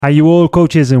Are you all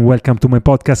coaches, and welcome to my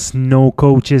podcast, No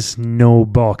Coaches, No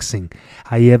Boxing.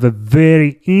 I have a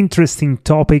very interesting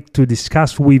topic to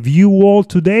discuss with you all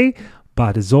today,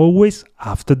 but as always,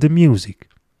 after the music.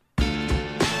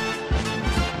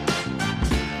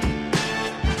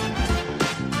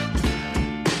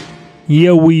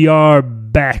 Here we are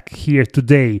back here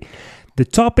today. The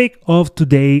topic of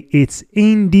today is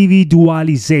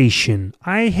individualization.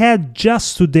 I had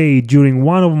just today during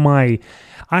one of my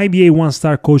IBA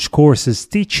One-Star Coach courses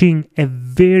teaching a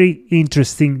very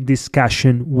interesting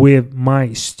discussion with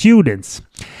my students.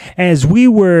 As we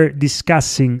were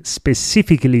discussing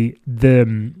specifically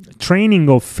the training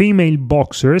of female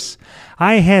boxers,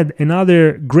 I had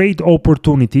another great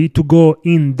opportunity to go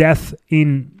in depth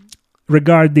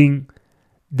regarding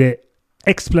the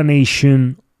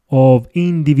explanation of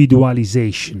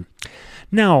individualization.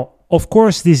 Now, of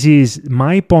course, this is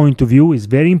my point of view. It's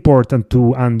very important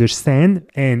to understand,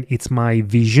 and it's my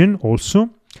vision also,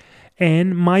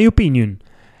 and my opinion.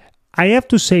 I have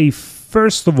to say,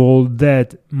 first of all,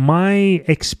 that my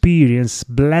experience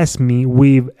blessed me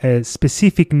with a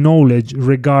specific knowledge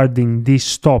regarding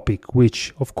this topic,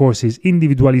 which, of course, is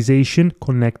individualization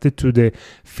connected to the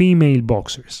female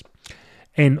boxers,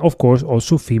 and, of course,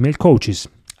 also female coaches.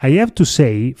 I have to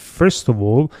say, first of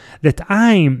all, that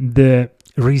I'm the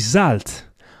result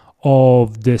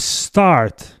of the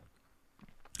start.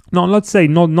 No, let's say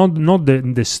not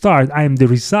the start. I am the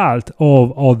result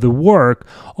of the work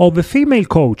of a female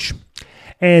coach.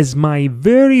 As my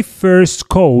very first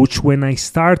coach, when I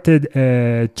started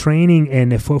training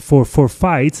and for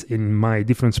fights in my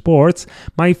different sports,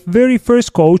 my very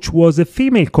first coach was a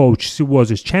female coach. She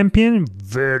was a champion,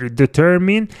 very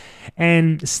determined,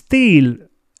 and still,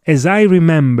 as I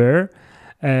remember,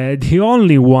 the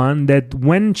only one that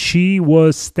when she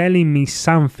was telling me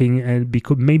something, and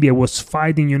because maybe I was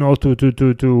fighting,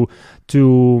 to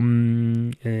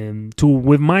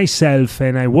with myself,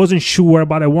 and I wasn't sure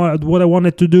about what I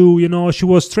wanted to do. She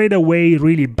was straight away,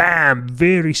 really, bam,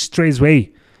 very straight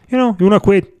away. You wanna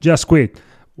quit, just quit.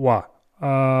 Wow.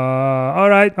 All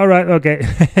right, okay.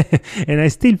 And I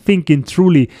still thinking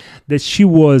truly that she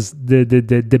was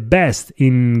the best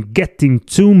in getting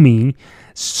to me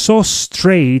so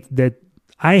straight that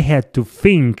I had to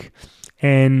think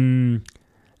and,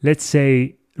 let's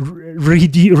say,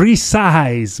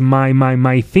 resize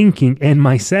my thinking and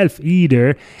myself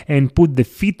either, and put the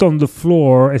feet on the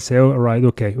floor and say, all right,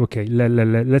 okay,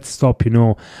 let's stop,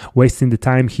 wasting the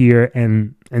time here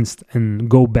and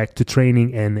go back to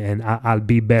training, and I'll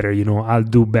be better, I'll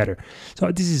do better.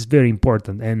 So this is very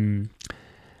important. And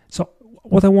so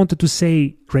what I wanted to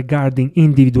say regarding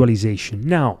individualization.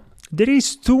 Now, there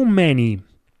is too many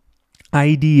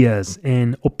ideas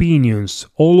and opinions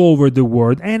all over the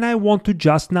world, and I want to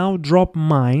just now drop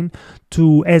mine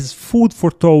as food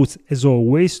for thought, as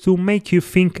always, to make you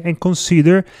think and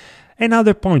consider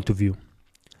another point of view.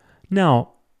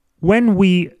 Now, when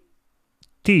we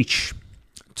teach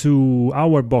to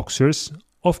our boxers,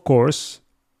 of course,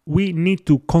 we need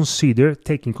to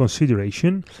take in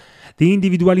consideration the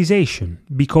individualization,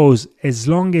 because as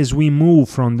long as we move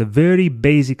from the very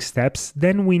basic steps,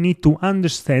 then we need to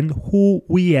understand who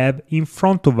we have in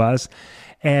front of us,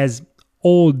 as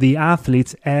all the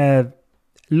athletes have a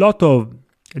lot of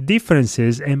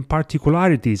differences and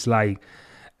particularities, like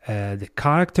the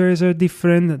characters are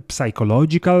different,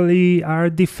 psychologically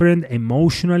are different,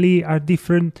 emotionally are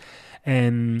different,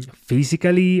 and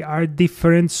physically are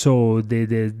different. So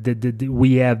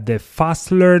we have the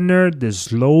fast learner, the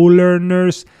slow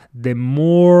learners, the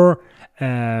more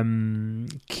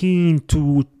keen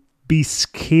to be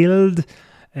skilled.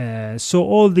 So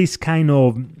all these kind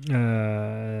of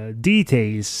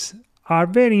details are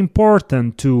very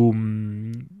important to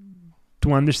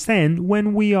understand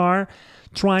when we are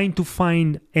trying to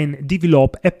find and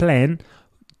develop a plan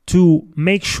to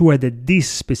make sure that this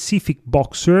specific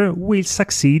boxer will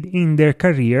succeed in their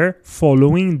career,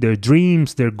 following their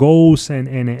dreams, their goals, and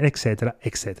etc.,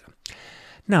 etc.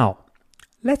 Now,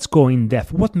 let's go in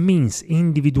depth. What means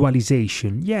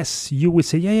individualization? Yes, you will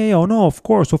say, yeah, no, of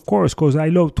course, because I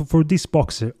love for this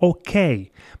boxer.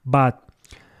 Okay, but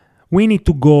we need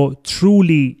to go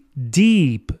truly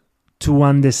deep to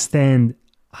understand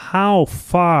how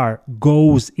far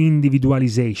goes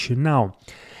individualization. Now,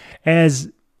 as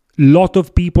lot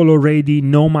of people already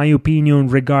know my opinion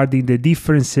regarding the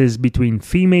differences between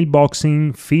female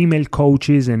boxing, female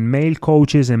coaches, and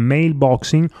male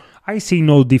boxing. I see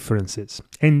no differences.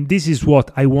 And this is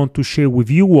what I want to share with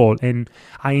you all. And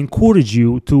I encourage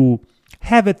you to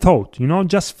have a thought,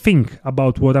 just think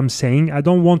about what I'm saying. I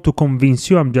don't want to convince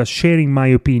you. I'm just sharing my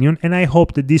opinion, and I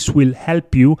hope that this will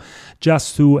help you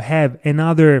just to have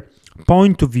another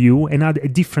point of view, a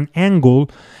different angle.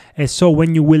 And so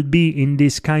when you will be in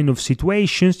this kind of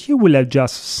situations, you will have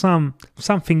just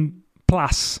something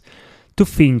plus to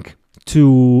think,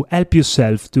 to help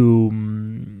yourself to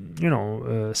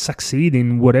succeed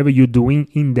in whatever you're doing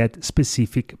in that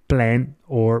specific plan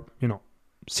or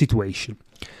situation.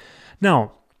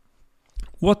 Now,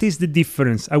 what is the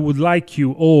difference? I would like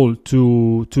you all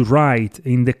to write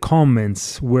in the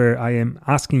comments where I am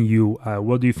asking you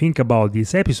what do you think about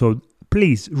this episode.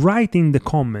 Please write in the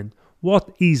comment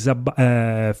what is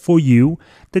for you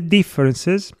the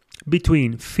differences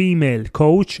between female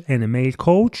coach and a male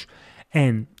coach,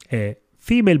 and a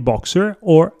female boxer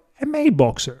or a male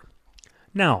boxer.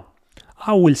 Now,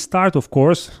 I will start, of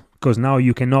course, because now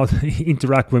you cannot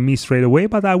interact with me straight away,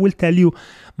 but I will tell you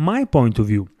my point of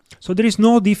view. So there is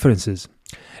no differences.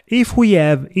 If we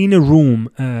have in a room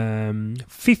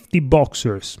 50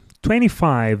 boxers,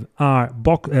 25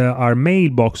 are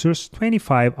male boxers,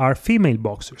 25 are female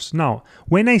boxers. Now,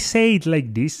 when I say it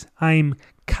like this, I'm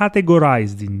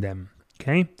categorizing them,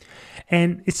 okay?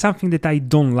 And it's something that I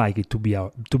don't like it, to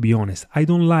be honest. I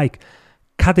don't like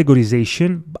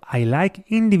categorization, I like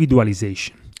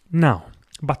individualization. Now,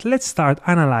 but let's start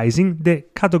analyzing the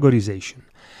categorization.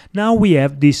 Now we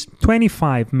have these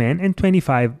 25 men and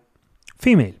 25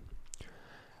 female.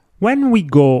 When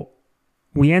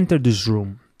we enter this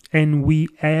room and we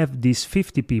have these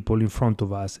 50 people in front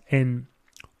of us, and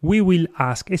we will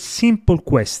ask a simple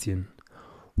question.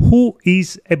 Who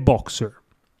is a boxer?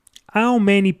 How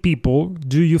many people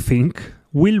do you think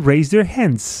will raise their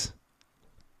hands?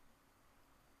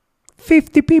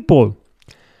 50 people.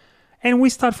 And we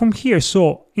start from here.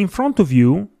 So in front of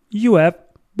you, you have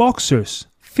boxers,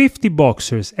 50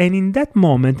 boxers. And in that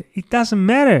moment, it doesn't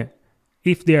matter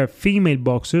if they are female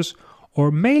boxers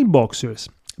or male boxers,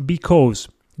 because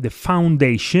the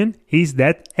foundation is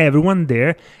that everyone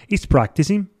there is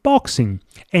practicing boxing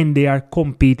and they are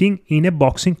competing in a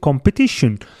boxing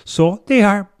competition. So they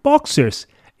are boxers.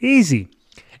 Easy.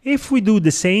 If we do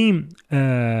the same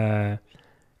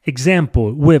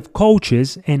example with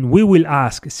coaches, and we will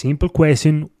ask a simple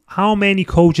question, how many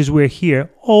coaches were here?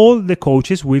 All the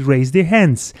coaches will raise their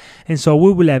hands. And so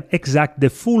we will have the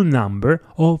full number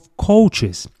of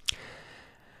coaches.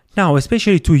 Now,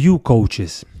 especially to you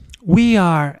coaches, we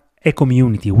are a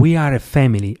community, we are a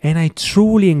family, and I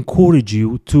truly encourage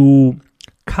you to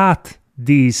cut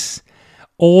this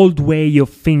old way of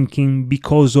thinking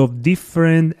because of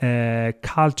different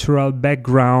cultural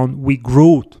background we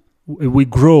grew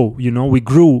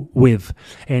with,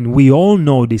 and we all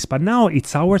know this. But now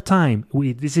it's our time.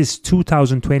 This is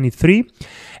 2023,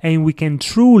 and we can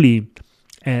truly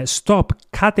stop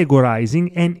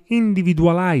categorizing and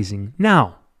individualizing.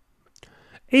 Now,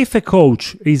 if a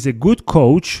coach is a good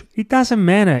coach, it doesn't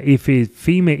matter if it's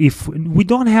female. If we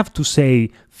don't have to say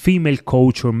female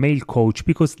coach or male coach,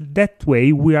 because that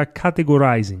way we are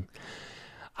categorizing.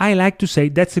 I like to say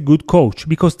that's a good coach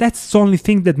because that's the only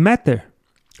thing that matters.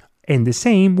 And the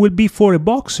same will be for a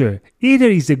boxer. Either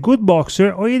is a good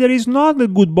boxer or either is not a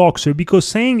good boxer, because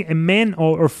saying a man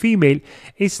or female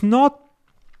is not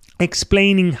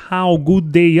explaining how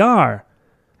good they are.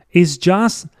 It's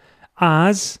just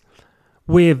as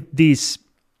with this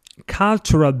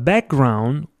cultural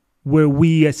background where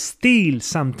we are still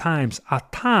sometimes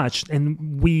attached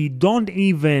and we don't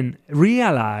even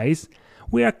realize,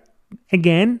 we are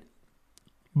again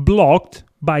blocked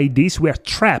by this. We are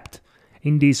trapped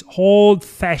in this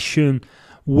old-fashioned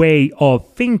way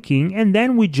of thinking, and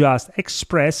then we just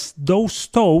express those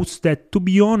thoughts that, to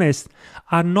be honest,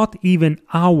 are not even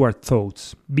our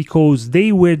thoughts, because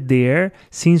they were there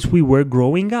since we were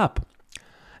growing up.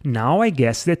 Now I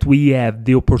guess that we have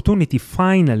the opportunity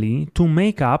finally to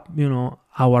make up,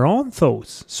 our own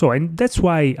thoughts. So, and that's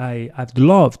why I'd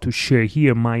love to share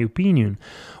here my opinion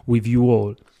with you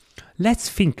all. Let's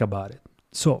think about it.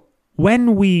 So,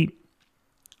 when we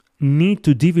need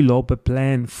to develop a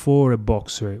plan for a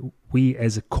boxer, we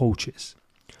as coaches,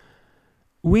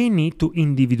 we need to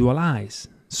individualize.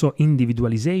 So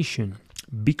individualization,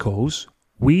 because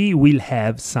we will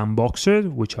have some boxers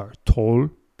which are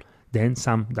tall, then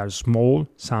some that are small,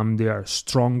 some they are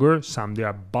stronger, some they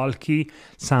are bulky,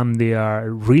 some they are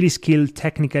really skilled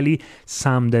technically,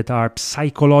 some that are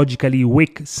psychologically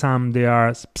weak, some they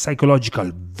are psychological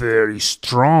very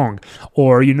strong,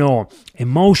 or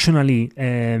emotionally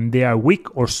they are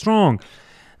weak or strong.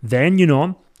 Then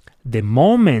the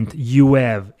moment you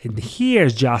have, and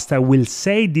here's just, I will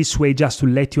say this way just to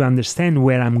let you understand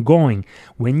where I'm going.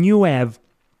 When you have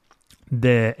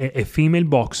a female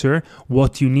boxer,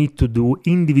 what you need to do,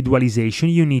 individualization,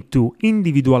 you need to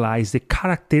individualize the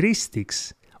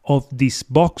characteristics of this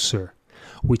boxer,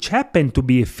 which happen to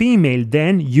be a female.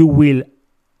 Then you will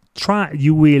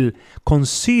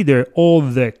consider all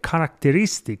the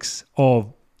characteristics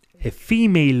of a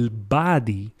female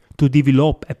body to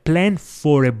develop a plan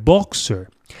for a boxer.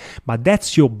 But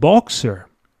that's your boxer.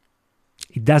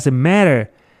 It doesn't matter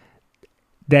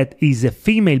that is a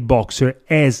female boxer,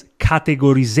 as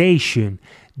categorization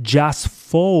just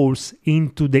falls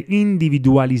into the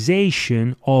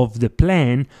individualization of the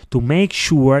plan to make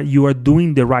sure you are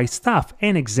doing the right stuff.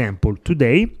 An example,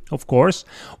 today, of course,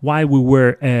 while we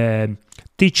were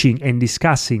teaching and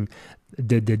discussing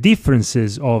the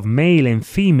differences of male and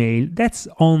female, that's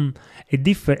on a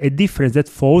difference that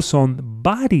falls on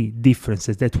body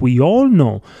differences that we all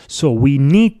know. So we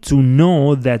need to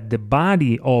know that the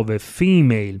body of a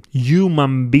female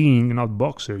human being, not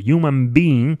boxer, human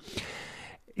being,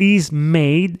 is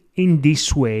made in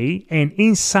this way, and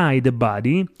inside the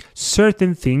body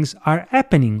certain things are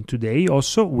happening. Today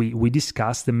also we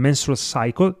discussed the menstrual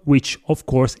cycle, which of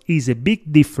course is a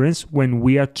big difference when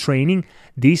we are training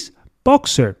this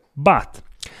boxer. But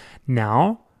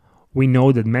now we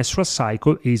know that menstrual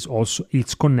cycle is also,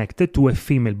 it's connected to a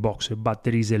female boxer, but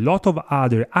there is a lot of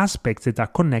other aspects that are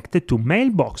connected to male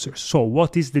boxers. So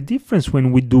what is the difference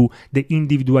when we do the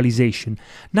individualization?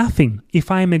 Nothing.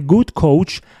 If I'm a good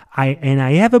coach and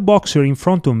I have a boxer in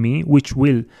front of me which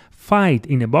will fight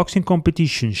in a boxing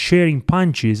competition sharing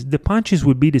punches, the punches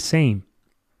will be the same.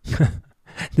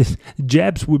 The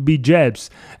jabs would be jabs,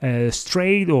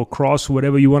 straight or cross,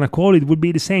 whatever you want to call it, would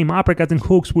be the same. Uppercut and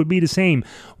hooks would be the same.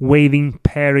 Waving,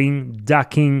 parrying,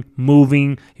 ducking,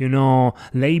 moving,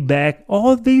 lay back,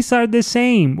 all these are the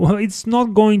same. Well, it's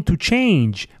not going to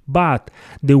change, but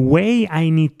the way I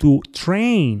need to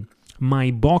train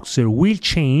my boxer will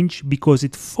change because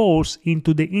it falls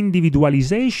into the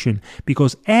individualization,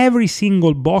 because every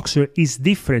single boxer is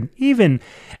different. Even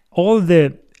all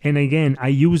the, and again, I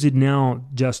use it now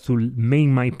just to make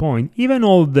my point, even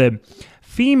all the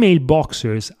female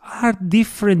boxers are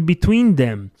different between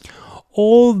them.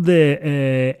 All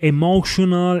the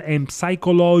emotional and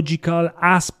psychological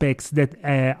aspects that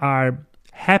are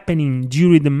happening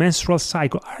during the menstrual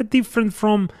cycle are different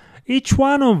from each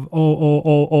one of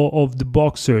the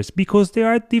boxers, because they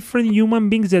are different human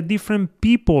beings, they're different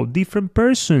people, different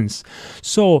persons.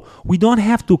 So we don't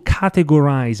have to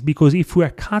categorize, because if we are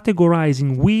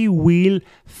categorizing, we will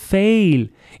fail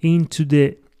into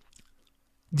the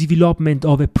development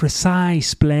of a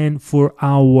precise plan for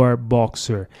our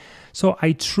boxer. So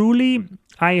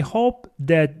I hope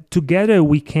that together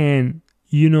we can,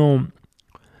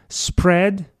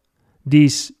 spread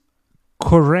this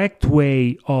correct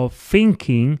way of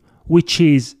thinking, which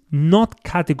is not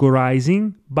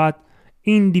categorizing but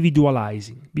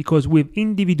individualizing, because with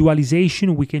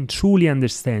individualization we can truly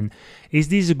understand, is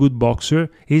this a good boxer,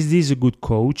 is this a good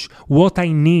coach, what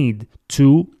I need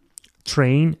to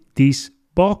train this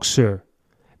boxer.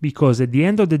 Because at the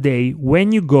end of the day,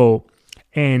 when you go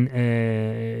and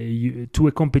to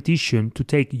a competition to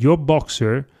take your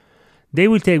boxer, they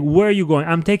will take, where are you going?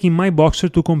 I'm taking my boxer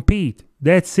to compete.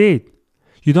 That's it.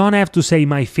 You don't have to say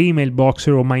my female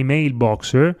boxer or my male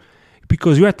boxer,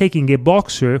 because you are taking a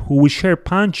boxer who will share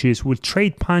punches, will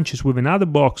trade punches with another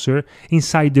boxer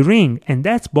inside the ring, and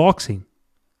that's boxing.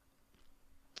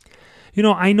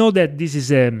 I know that this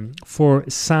is for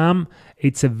some,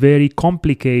 it's a very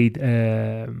complicated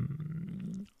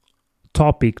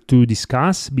topic to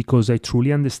discuss, because I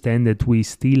truly understand that we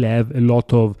still have a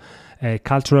lot of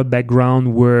cultural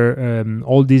background where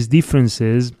all these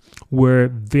differences were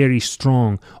very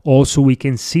strong. Also, we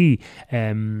can see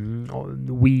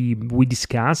we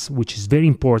discuss, which is very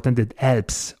important, that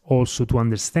helps also to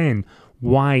understand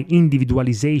why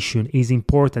individualization is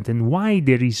important and why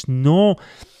there is no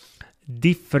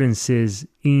differences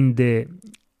in the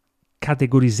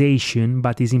categorization,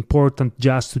 but is important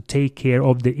just to take care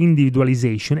of the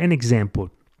individualization. An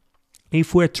example,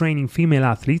 if we're training female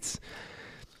athletes,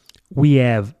 we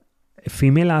have a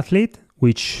female athlete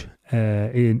which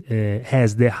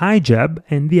has the hijab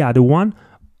and the other one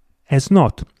has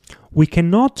not. We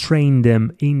cannot train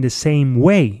them in the same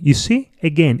way. You see,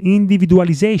 again,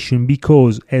 individualization,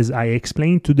 because as I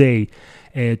explained today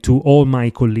to all my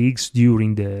colleagues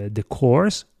during the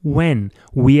course, when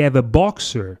we have a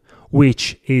boxer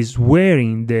which is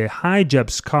wearing the hijab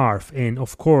scarf and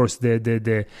of course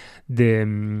the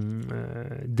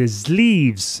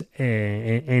sleeves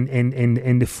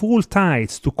and the full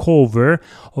tights to cover,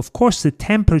 of course the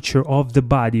temperature of the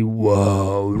body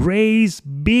raise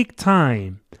big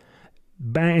time.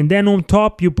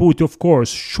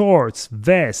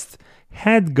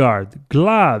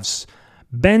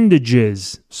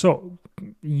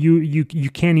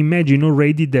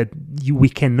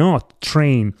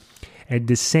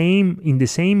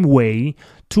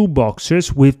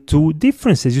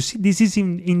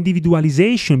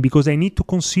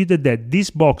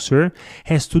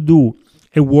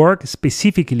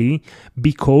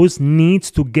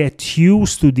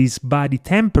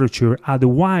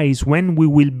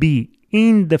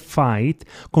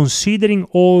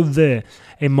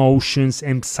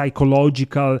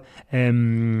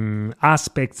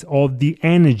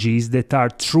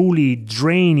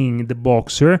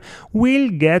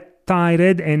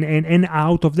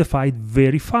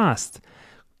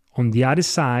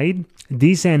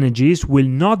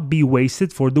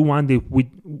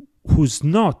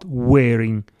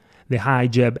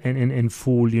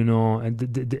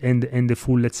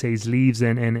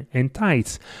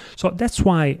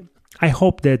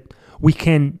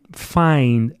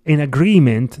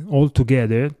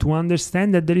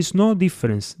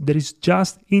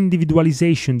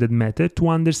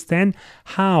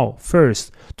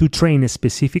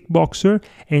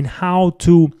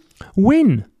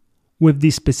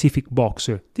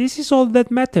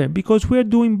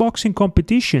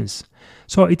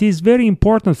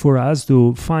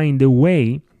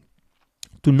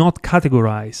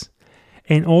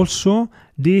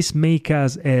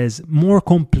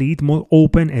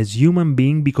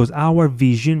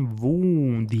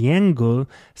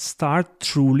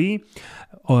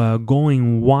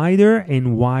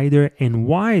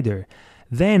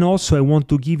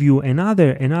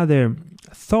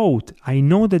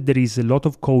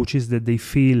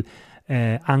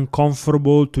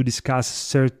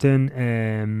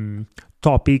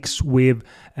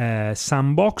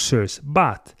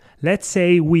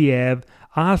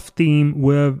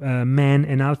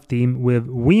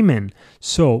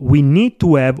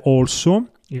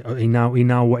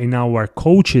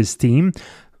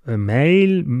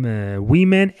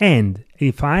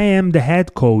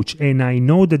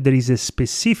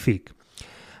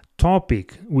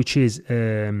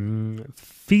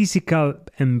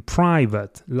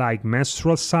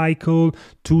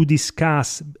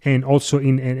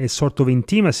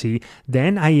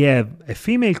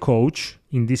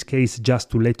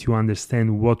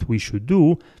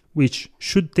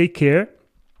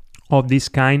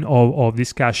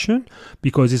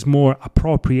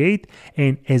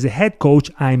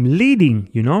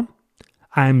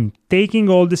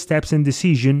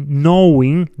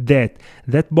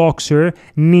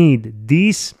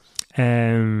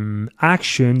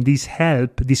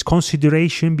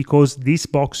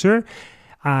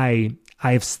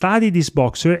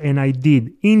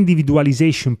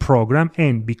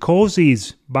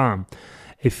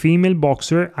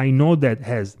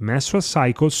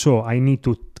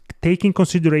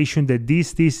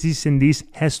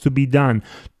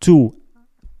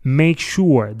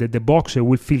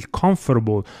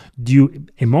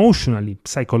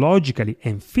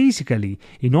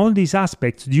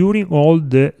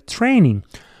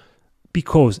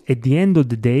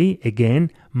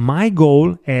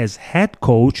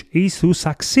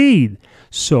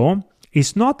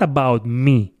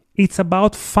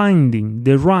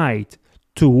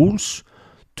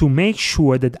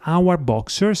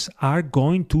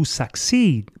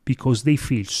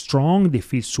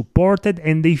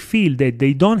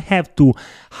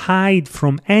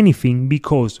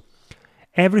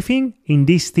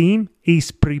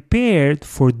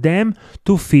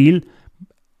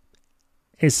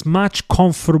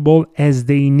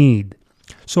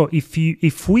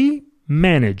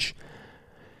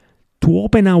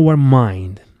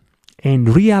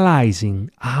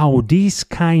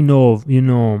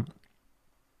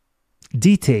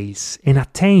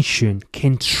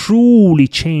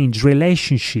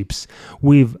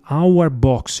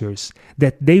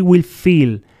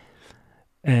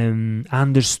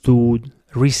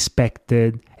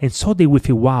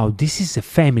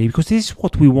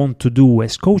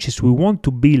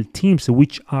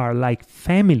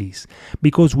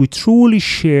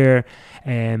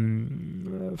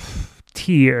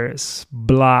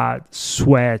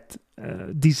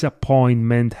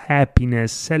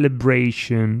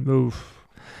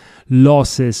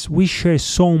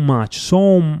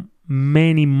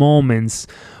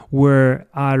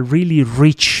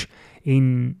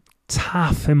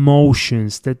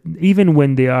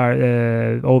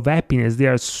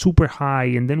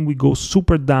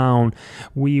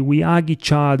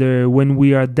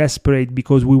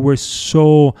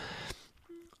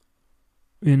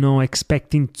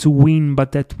 expecting to win,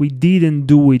 but that we didn't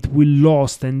do it, we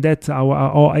lost, and that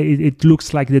it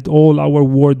looks like that all our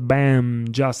world, bam,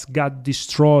 just got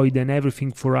destroyed, and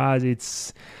everything for us,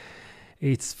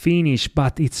 it's finished.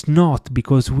 But it's not,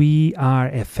 because we are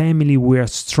a family, we are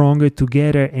stronger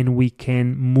together, and we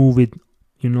can move it,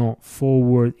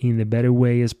 forward in the better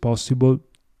way as possible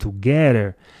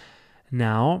together.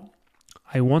 Now,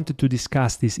 I wanted to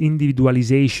discuss this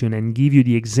individualization and give you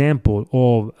the example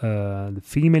of the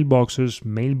female boxers,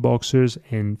 male boxers,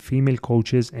 and female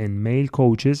coaches and male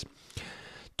coaches,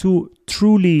 to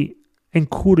truly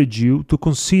encourage you to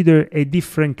consider a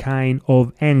different kind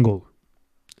of angle.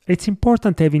 It's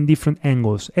important having different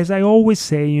angles. As I always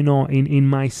say, in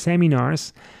my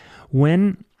seminars,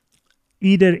 when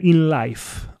either in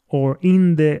life or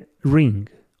in the ring,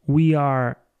 we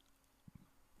are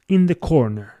in the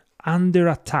corner, under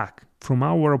attack from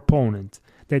our opponent,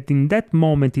 that in that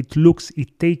moment it looks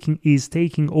is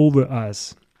taking over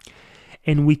us,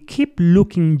 and we keep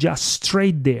looking just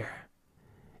straight there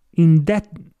in that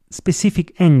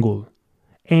specific angle,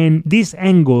 and this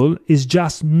angle is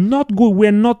just not good.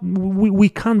 We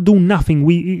can't do nothing.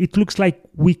 It looks like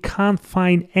we can't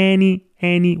find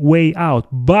any way out.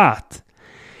 But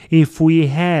if we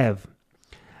have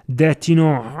that,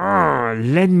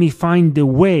 let me find the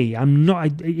way.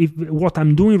 If what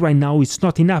I'm doing right now is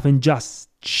not enough, and just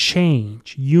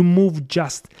change. You move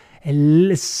just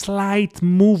a slight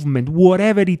movement,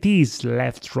 whatever it is,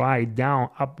 left, right, down,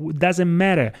 up, doesn't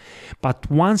matter. But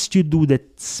once you do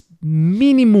that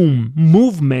minimum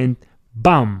movement,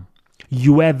 bam,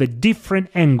 you have a different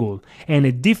angle and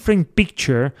a different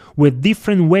picture with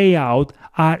different way out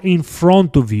are in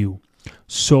front of you.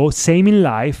 So same in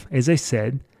life, as I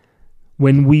said.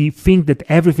 When we think that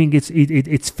everything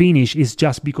it's finished, it's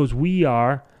just because we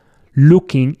are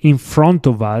looking in front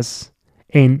of us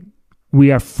and we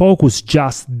are focused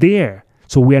just there.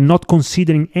 So we are not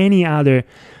considering any other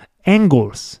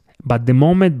angles. But the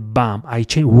moment, bam, I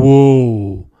change.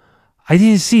 Whoa, I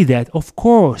didn't see that. Of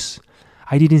course,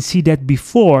 I didn't see that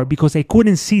before because I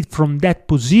couldn't see it from that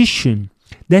position.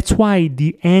 That's why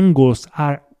the angles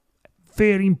are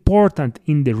very important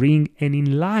in the ring and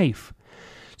in life.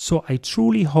 So I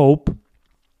truly hope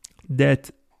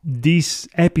that this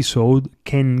episode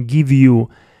can give you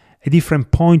a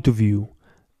different point of view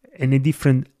and a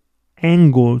different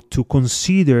angle to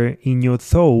consider in your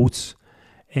thoughts,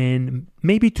 and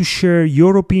maybe to share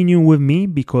your opinion with me,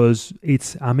 because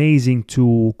it's amazing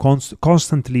to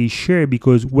constantly share,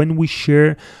 because when we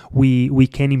share, we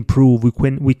can improve,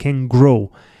 we can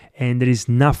grow. And there is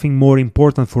nothing more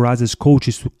important for us as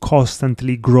coaches to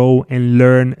constantly grow and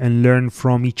learn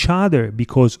from each other,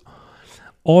 because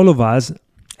all of us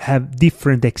have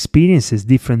different experiences,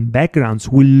 different backgrounds.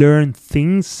 We learn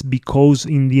things because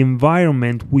in the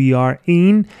environment we are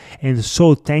in, and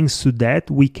so thanks to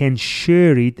that we can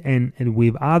share it and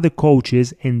with other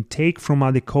coaches and take from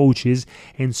other coaches,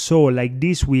 and so like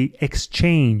this we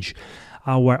exchange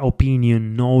our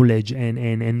opinion, knowledge,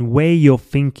 and way of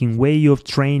thinking, way of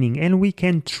training, and we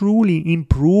can truly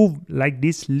improve like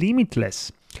this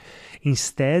limitless,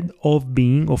 instead of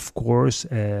being, of course,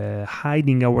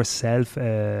 hiding ourselves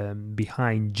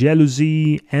behind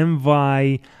jealousy,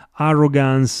 envy,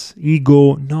 arrogance,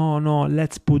 ego. No,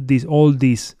 let's put all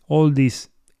this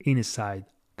inside.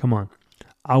 Come on,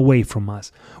 away from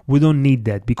us. We don't need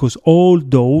that, because all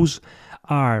those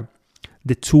are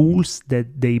the tools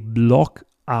that they block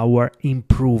our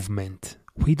improvement.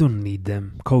 We don't need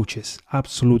them, coaches.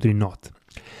 Absolutely not.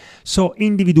 So,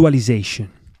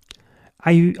 individualization.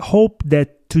 I hope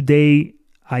that today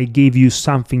I gave you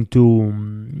something to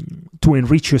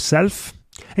enrich yourself.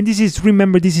 And this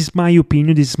is my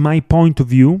opinion, this is my point of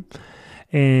view.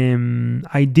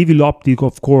 I developed it,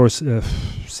 of course,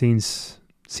 since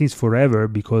forever,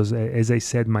 because as I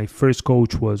said, my first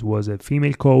coach was a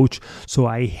female coach, so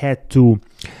I had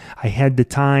the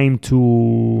time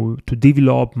to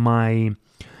develop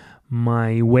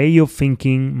my way of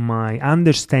thinking, my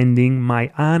understanding, my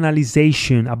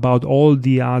analyzation about all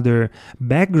the other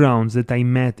backgrounds that I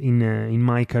met in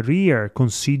my career,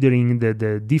 considering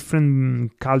the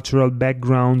different cultural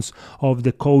backgrounds of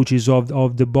the coaches,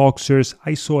 of the boxers.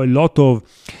 I saw a lot of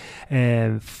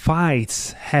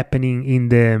fights happening in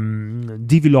the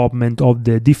development of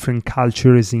the different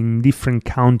cultures in different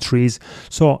countries.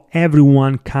 So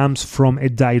everyone comes from a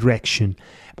direction.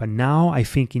 But now I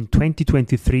think in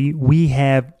 2023,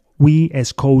 we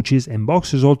as coaches and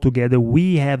boxers all together,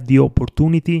 we have the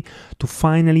opportunity to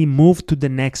finally move to the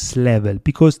next level,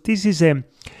 because this is a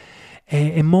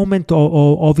moment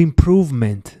of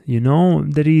improvement.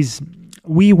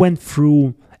 We went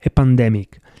through a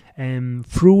pandemic. And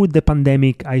through the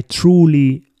pandemic, I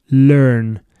truly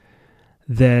learned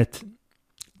that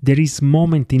there is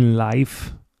moment in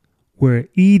life where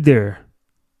either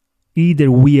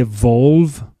we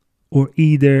evolve or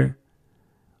either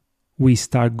we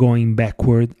start going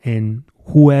backward, and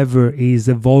whoever is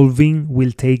evolving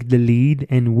will take the lead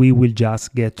and we will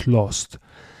just get lost.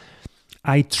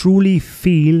 I truly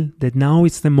feel that now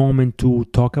it's the moment to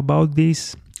talk about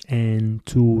this and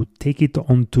to take it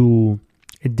onto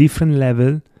a different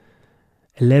level,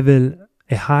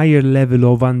 a higher level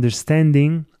of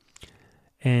understanding,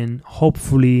 and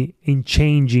hopefully in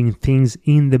changing things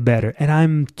in the better. And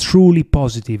I'm truly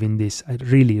positive in this.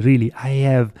 I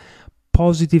have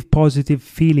positive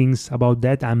feelings about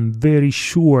that. I'm very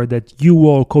sure that you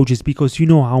all coaches, because you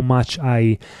know how much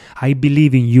I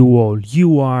believe in you all.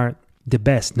 You are the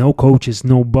best. No coaches,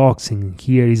 no boxing.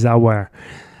 Here is our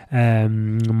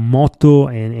motto,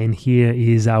 and here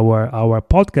is our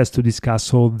podcast to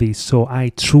discuss all this. So I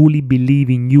truly believe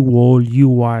in you all.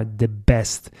 You are the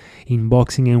best in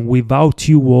boxing, and without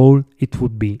you all it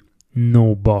would be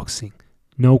no boxing,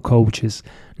 no coaches,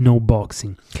 no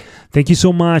boxing. Thank you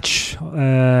so much,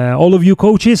 all of you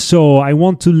coaches. So I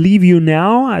want to leave you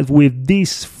now with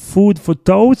this food for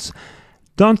thoughts.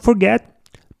 Don't forget,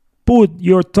 put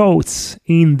your thoughts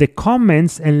in the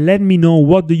comments and let me know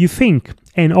what do you think.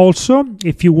 And also,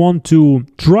 if you want to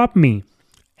drop me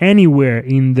anywhere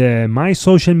in my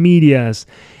social medias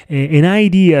and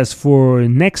ideas for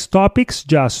next topics,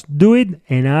 just do it,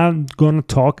 and I'm gonna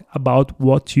talk about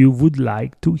what you would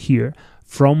like to hear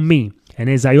from me. And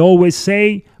as I always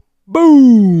say,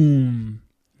 boom!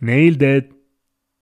 Nailed it!